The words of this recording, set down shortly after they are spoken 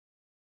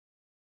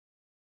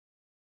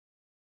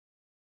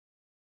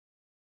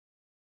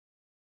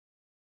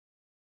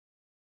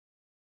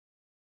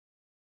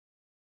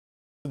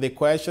the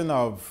question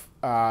of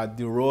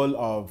the role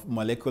of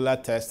molecular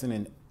testing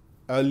in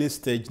early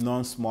stage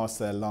non-small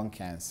cell lung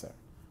cancer,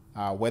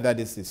 whether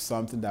this is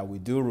something that we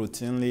do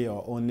routinely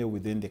or only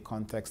within the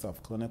context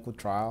of clinical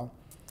trial.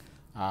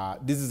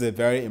 This is a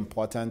very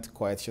important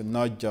question,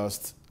 not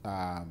just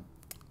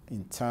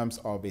in terms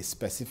of a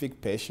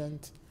specific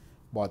patient,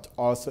 but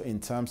also in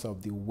terms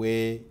of the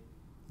way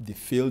the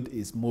field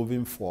is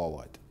moving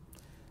forward.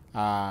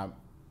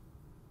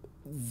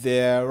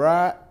 There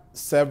are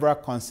several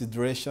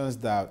considerations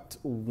that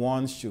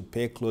one should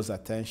pay close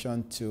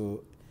attention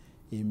to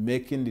in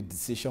making the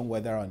decision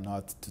whether or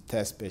not to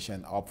test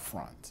patient up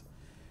front.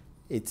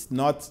 It's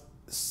not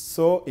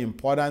so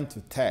important to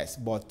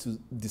test, but to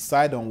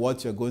decide on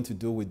what you're going to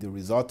do with the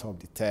result of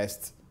the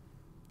test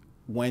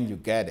when you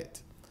get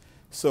it.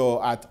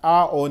 So at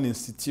our own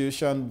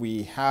institution,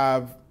 we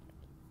have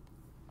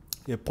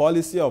a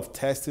policy of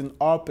testing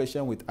all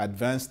patients with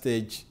advanced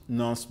stage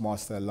non-small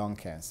cell lung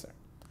cancer.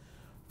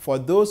 For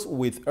those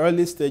with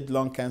early stage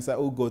lung cancer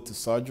who go to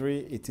surgery,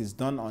 it is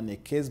done on a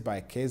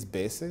case-by-case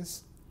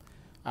basis.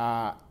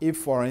 If,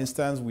 for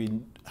instance, we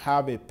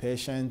have a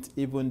patient,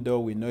 even though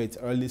we know it's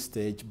early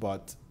stage,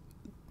 but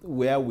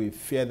where we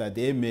fear that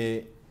they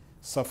may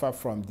suffer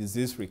from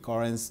disease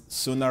recurrence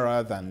sooner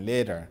rather than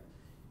later,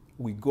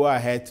 we go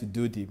ahead to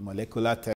do the molecular test.